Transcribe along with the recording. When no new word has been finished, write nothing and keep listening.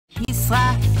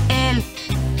ישראל.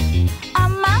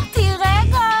 אמרתי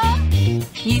רגע,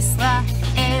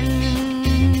 ישראל.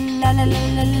 לה לה לה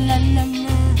לה לה לה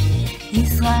לה.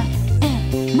 ישראל.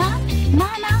 מה? מה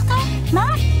אמרת? מה?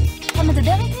 אתה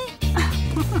מדבר איתי?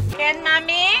 כן,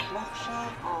 ממי?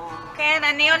 כן,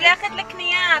 אני הולכת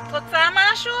לקנייה. את רוצה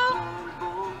משהו?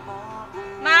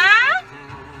 מה?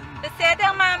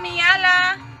 בסדר, ממי,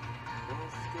 יאללה.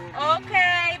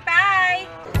 אוקיי, ביי.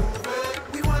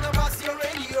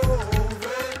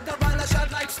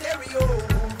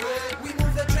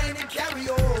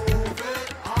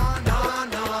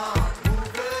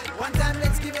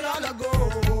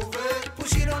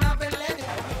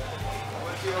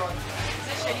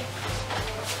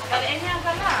 אבל אין לי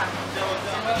עגלה.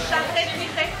 אפשר חצי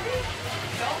חצי?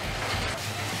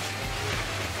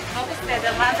 לא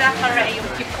בסדר, מה זה אחרי יום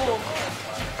כיפור?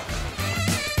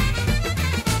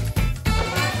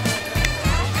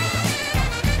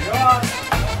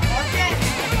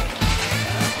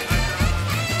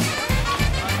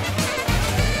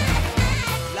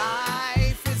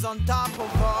 Life is on top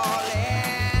of all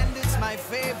and it's my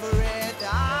favorite.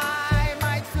 I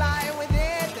might fly with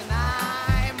it and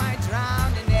I might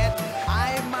drown in it. I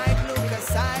might look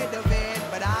aside of it,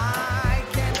 but I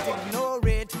can't ignore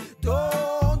it.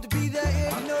 Don't be the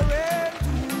ignorant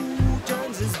who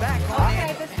turns his back on it.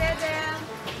 אוקיי, בסדר.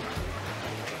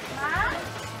 מה?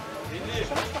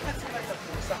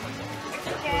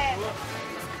 כן.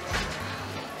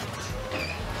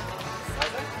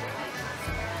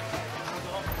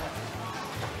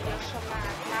 לא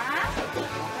שומעת.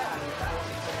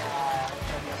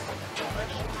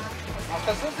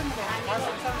 מה?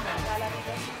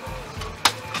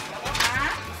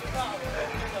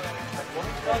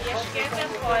 לא, יש גבר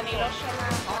פה, אני לא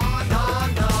שומעת.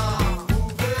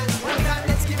 One time,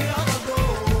 let's give it all a go.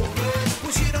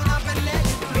 Push it on up and let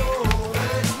it flow.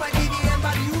 My BDM,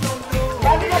 but you don't know.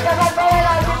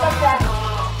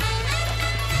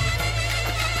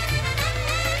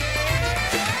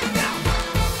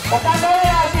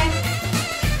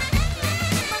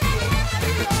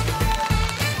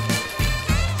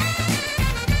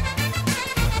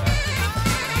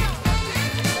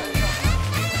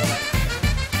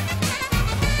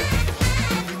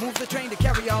 Remove the train to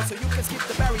carry on so you can skip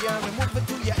the barrier and move it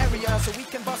to your area so we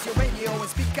can bust your radio and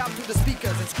speak out to the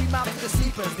speakers and scream out to the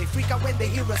sleepers. They freak out when they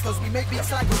hear us cause we make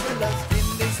beats like gorillas. In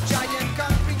this giant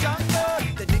country jungle,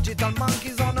 the digital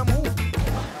monkeys on the move.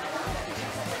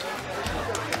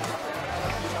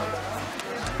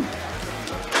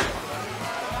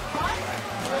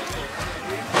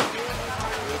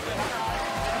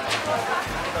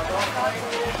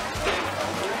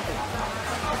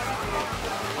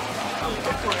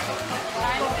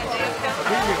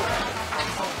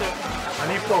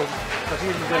 אני פה, תגיד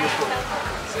את זה לפה.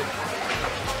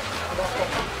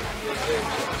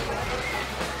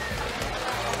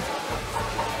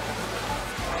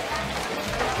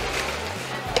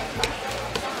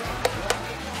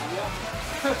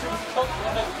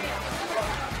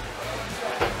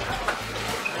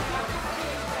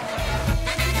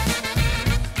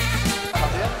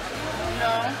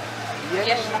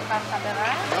 יש לך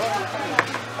חברה?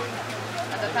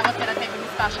 אז אתה רוצה לתת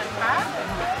במספר שלך?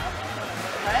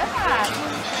 לא יודעת.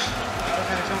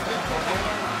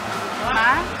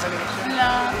 מה? לא,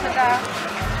 תודה.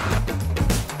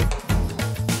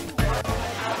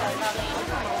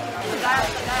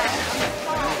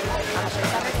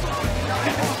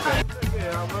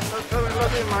 אבל לא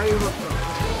יודעים מה היא רוצה.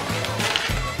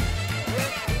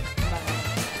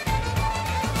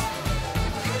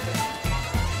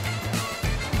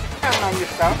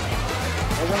 המכתב,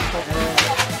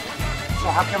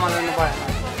 שוחקים עלינו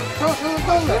בעיניים. טוב,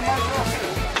 זה משהו אחר.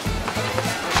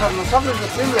 עכשיו, נוסף לזה,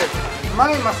 שים לב, מה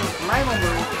הם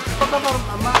אומרים? כל דבר,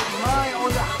 מה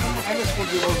עוד 500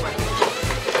 דירות בעיניים?